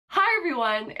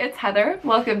everyone, it's Heather.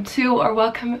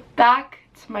 Welcome back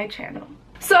to my channel.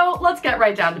 So let's get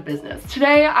right down to business.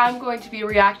 Today I'm going to be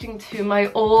reacting to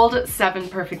my old 7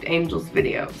 Perfect Angels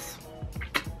videos.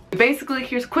 Basically,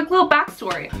 here's a quick little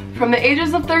backstory. From the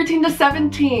ages of 13 to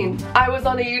 17, I was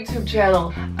on a YouTube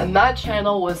channel, and that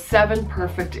channel was 7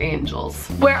 Perfect Angels,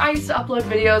 where I used to upload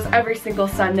videos every single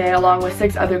Sunday along with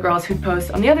 6 other girls who'd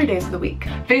post on the other days of the week.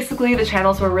 Basically, the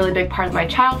channels were a really big part of my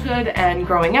childhood and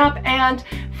growing up, and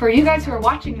for you guys who are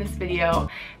watching this video,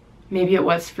 maybe it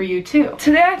was for you too.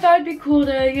 Today I thought it'd be cool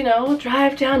to, you know,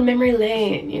 drive down memory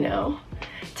lane, you know,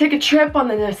 take a trip on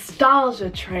the nostalgia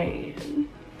train.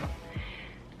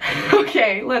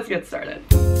 Okay, let's get started.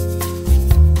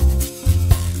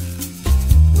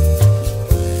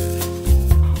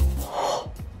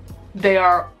 They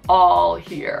are all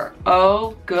here.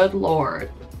 Oh, good lord.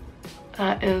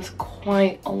 That is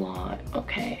quite a lot.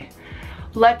 Okay,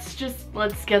 let's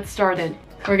get started.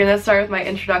 We're gonna start with my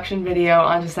introduction video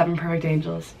onto 7 Perfect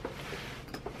Angels.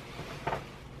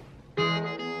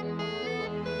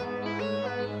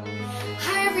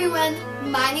 Hi everyone,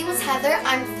 my name is Heather.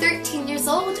 I'm 13 years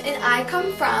old and I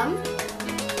come from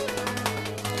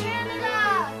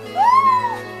Canada!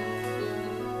 Woo!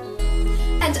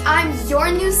 And I'm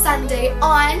your new Sunday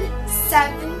on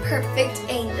 7 Perfect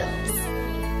Angels.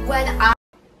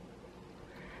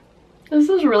 This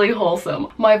is really wholesome.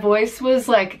 My voice was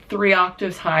like 3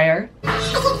 octaves higher.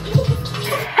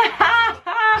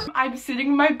 I'm sitting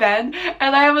in my bed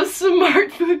and I have a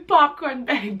Smart Food popcorn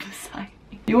bag beside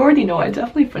me. You already know I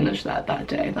definitely finished that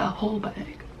day, that whole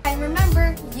bag. And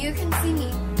remember, you can see me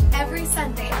every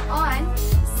Sunday on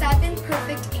 7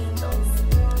 Perfect Angels.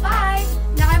 Bye!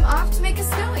 Now I'm off to make a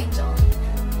snow angel.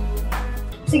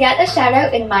 To get a shout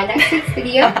out in my next week's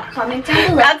video, comment down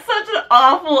below. That's such an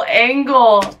awful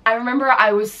angle. I remember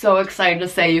I was so excited to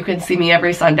say you can see me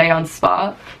every Sunday on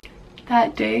Spa.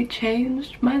 That day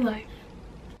changed my life.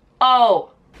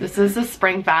 Oh, this is a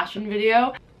spring fashion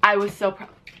video. I was so proud.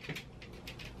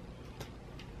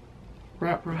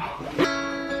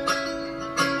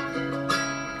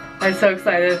 I'm so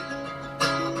excited.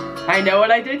 I know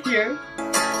what I did here.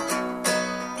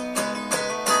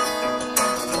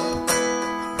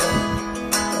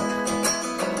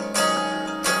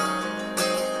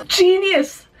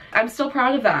 Genius! I'm still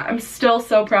proud of that. I'm still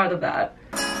so proud of that.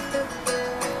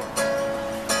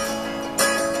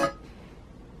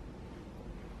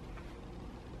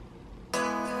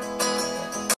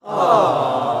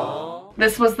 Aww.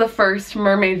 This was the first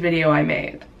mermaid video I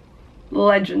made.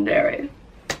 Legendary.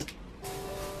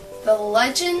 The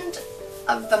Legend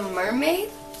of the Mermaid?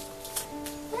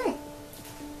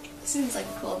 Seems like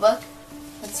a cool book.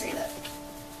 Let's read it.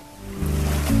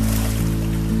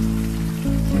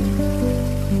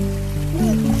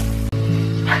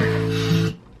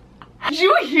 Did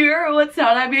you hear what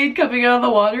sound I made coming out of the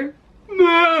water?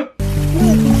 What?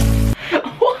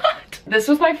 This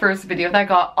was my first video that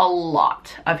got a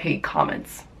lot of hate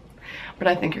comments, but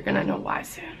I think you're gonna know why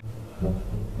soon.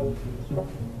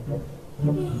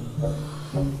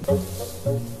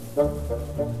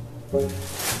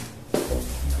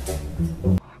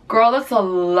 Girl, that's a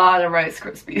lot of Rice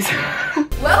Krispies.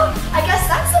 Well, I guess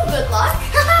that's some good luck.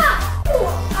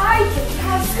 I didn't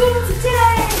have school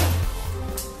today.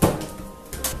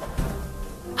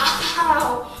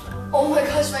 Ow! Oh my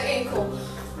gosh, my ankle.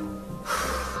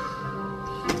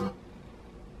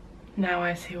 Now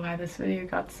I see why this video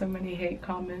got so many hate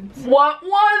comments. What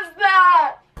was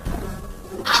that?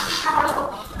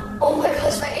 Ow! Oh my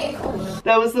gosh, my ankle.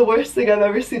 That was the worst thing I've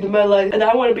ever seen in my life. And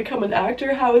I want to become an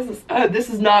actor? How is this? This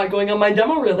is not going on my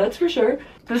demo reel, that's for sure.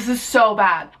 This is so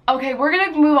bad. Okay, we're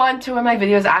gonna move on to when my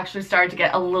videos actually started to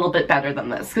get a little bit better than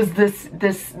this, because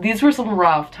these were some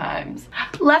rough times.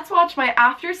 Let's watch my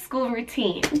after school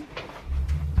routine.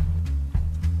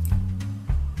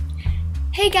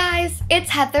 Hey guys, it's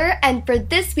Heather, and for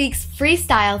this week's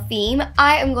freestyle theme,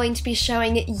 I am going to be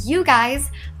showing you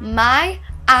guys my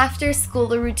after school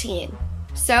routine.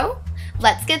 So,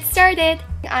 let's get started.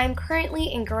 I'm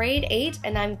currently in grade 8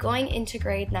 and I'm going into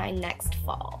grade 9 next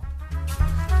fall.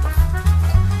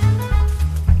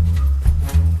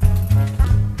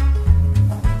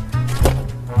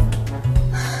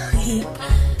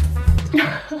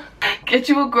 Get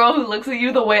you a girl who looks at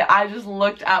you the way I just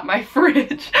looked at my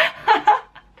fridge.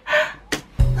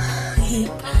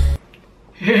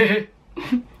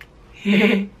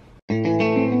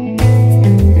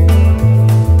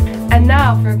 And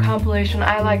now for a compilation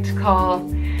I like to call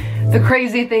the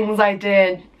crazy things I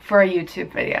did for a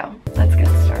YouTube video. Let's get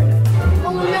started.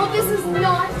 Oh no, this is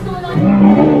not going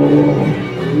on.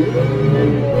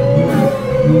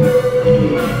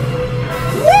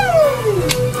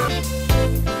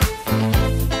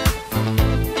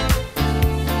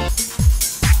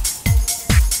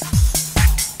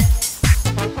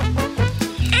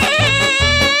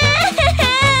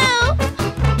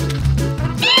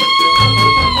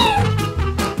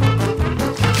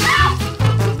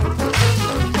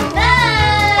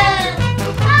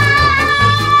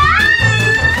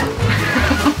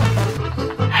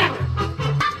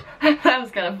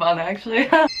 actually.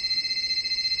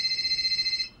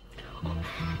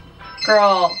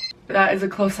 Girl, that is a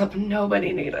close-up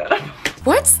nobody needed.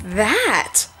 What's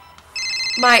that?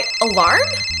 My alarm?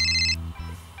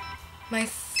 My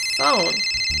phone.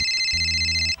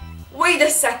 Wait a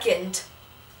second.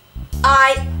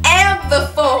 I am the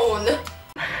phone!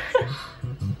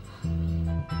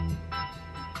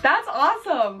 That's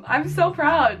awesome. I'm so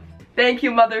proud. Thank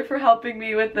you, Mother, for helping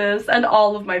me with this and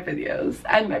all of my videos,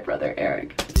 and my brother,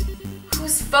 Eric.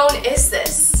 Whose phone is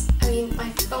this? I mean, my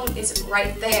phone is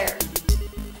right there.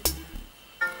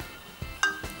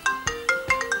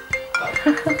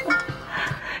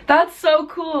 That's so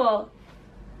cool.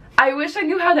 I wish I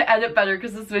knew how to edit better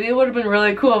because this video would have been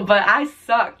really cool, but I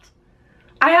sucked.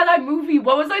 I had that movie.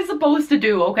 What was I supposed to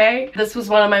do, okay? This was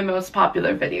one of my most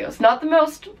popular videos. Not the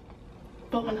most,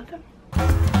 but one of them.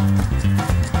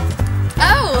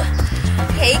 Oh,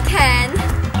 hey Ken.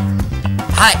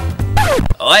 Hi.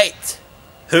 Wait,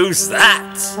 who's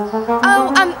that?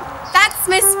 Oh, that's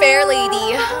Miss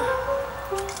Fairlady.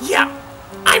 Yeah,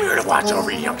 I'm here to watch over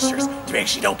you youngsters to make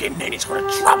sure you don't get in any sort of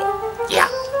trouble. Yeah,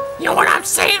 you know what I'm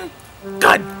saying?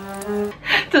 Good.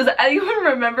 Does anyone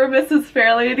remember Mrs.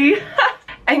 Fairlady?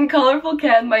 And Colorful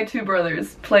Ken, my two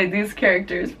brothers, played these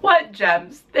characters. What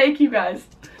gems. Thank you guys.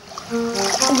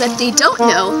 What they don't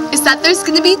know is that there's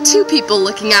gonna be two people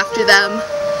looking after them.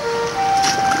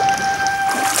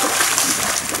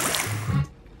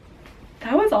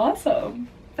 That was awesome.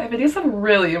 My videos have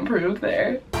really improved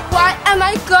there. What am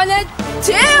I gonna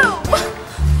do?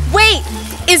 Wait,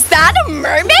 is that a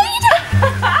mermaid?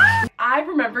 I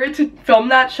remember to film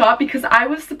that shot because I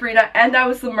was Sabrina and I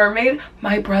was the mermaid.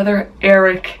 My brother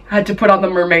Eric had to put on the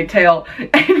mermaid tail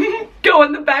and go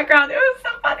in the background. It was so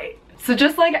funny. So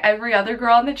just like every other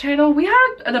girl on the channel, we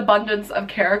had an abundance of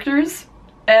characters,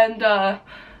 and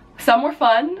some were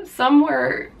fun, some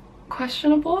were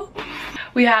questionable.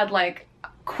 We had like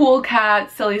Cool Cat,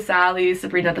 Silly Sally,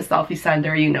 Sabrina the Selfie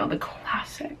Sender, you know, the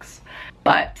classics.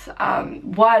 But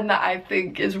one that I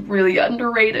think is really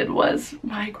underrated was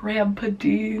my Grandpa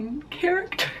Dean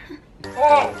character.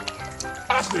 Oh,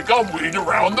 I think I'm waiting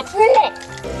around the floor.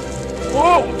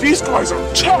 Oh, these guys are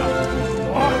tough.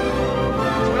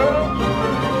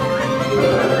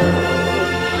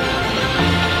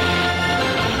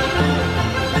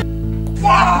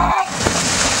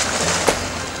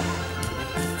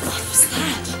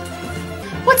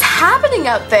 What's happening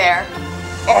out there?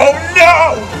 Oh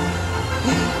no!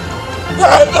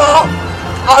 Grandma!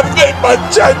 I think my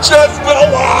dentures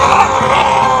will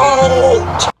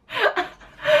out!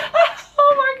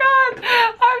 Oh my god,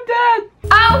 I'm dead.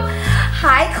 Oh,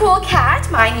 hi Cool Cat.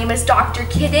 My name is Dr.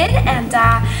 Kitten, and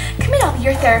come in, I'll be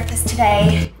your therapist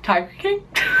today. Tiger King?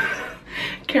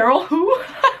 Carol who?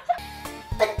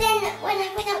 But then when I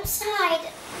went outside,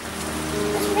 it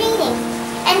was raining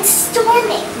and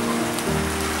storming.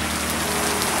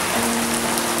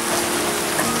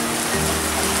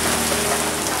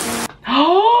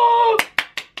 Oh,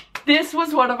 this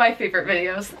was one of my favorite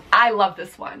videos. I love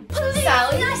this one.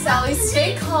 Sally,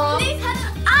 stay calm. Please,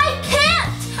 I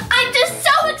can't! I'm just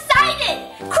so excited!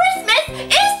 Christmas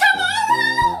is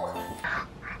tomorrow!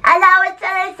 Hello, it's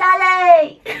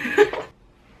Sally!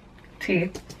 T.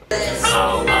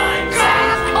 Oh my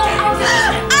god!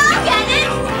 I'll get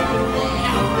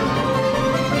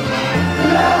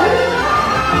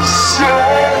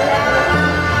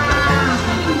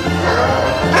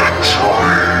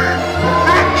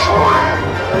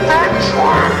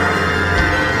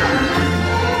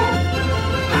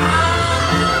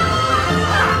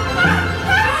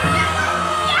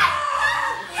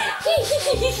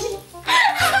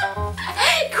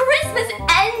Christmas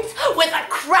ends with a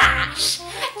crash,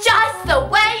 just the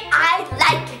way I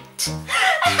like it.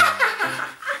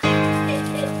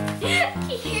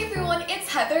 Hey everyone, it's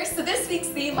Heather. So this week's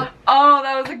theme. Oh,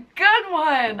 that was a good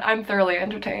one. I'm thoroughly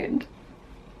entertained.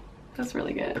 That's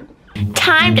really good.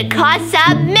 Time to cause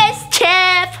some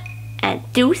mischief and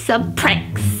do some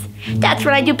pranks. That's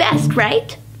what I do best,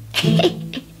 right?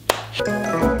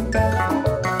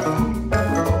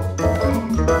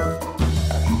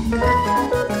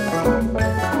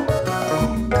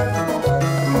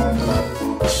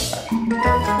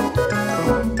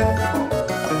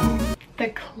 The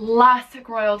classic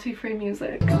royalty-free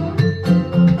music.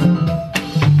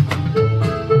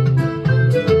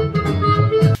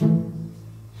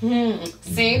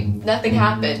 See? Nothing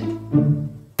happened.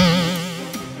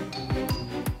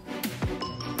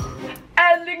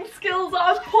 Editing skills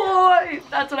on point!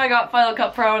 That's what I got Final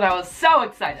Cut Pro and I was so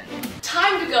excited.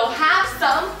 Time to go have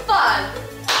some fun.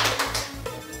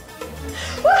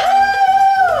 Woohoo!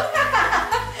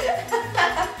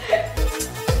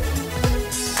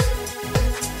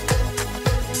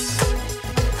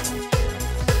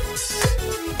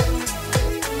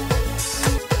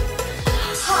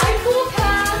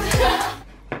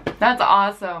 That's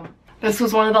awesome. This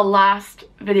was one of the last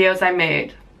videos I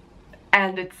made,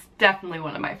 and it's definitely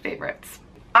one of my favorites.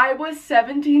 I was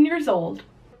 17 years old.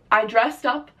 I dressed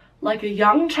up like a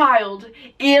young child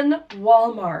in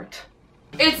Walmart.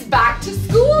 It's back to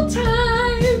school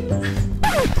time!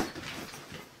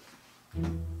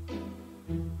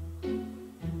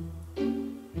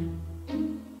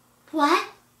 What?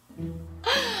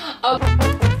 Okay.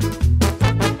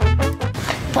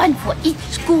 One for each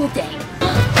school day.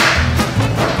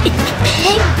 It's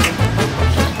pink!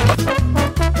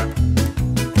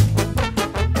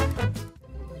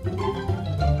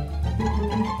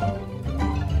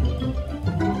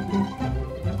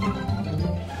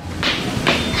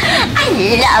 I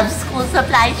love school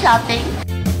supply shopping.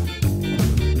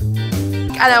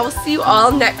 And I will see you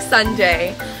all next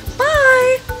Sunday.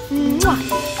 Bye!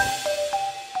 Mwah.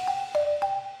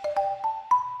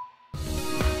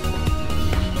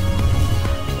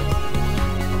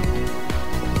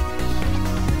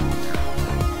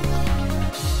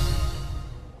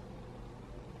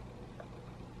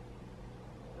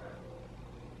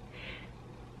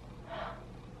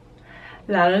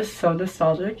 That is so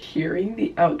nostalgic, hearing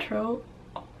the outro.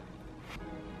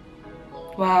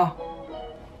 Wow.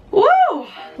 Woo!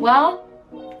 Well,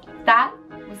 that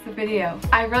was the video.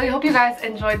 I really hope you guys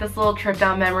enjoyed this little trip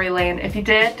down memory lane. If you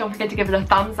did, don't forget to give it a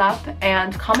thumbs up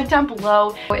and comment down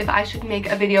below if I should make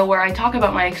a video where I talk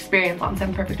about my experience on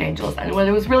 7 Perfect Angels and what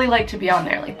it was really like to be on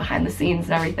there, like behind the scenes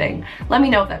and everything. Let me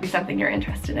know if that'd be something you're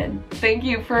interested in. Thank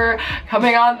you for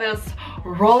coming on this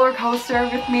roller coaster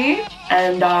with me,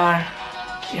 and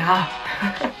yeah.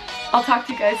 I'll talk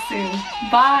to you guys soon.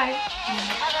 Bye.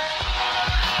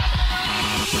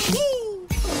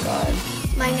 Oh God.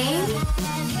 My name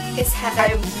is Heather. I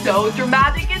am so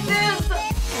dramatic in this.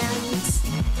 And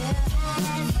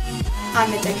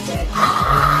I'm addicted.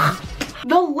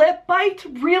 The lip bite,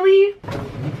 really?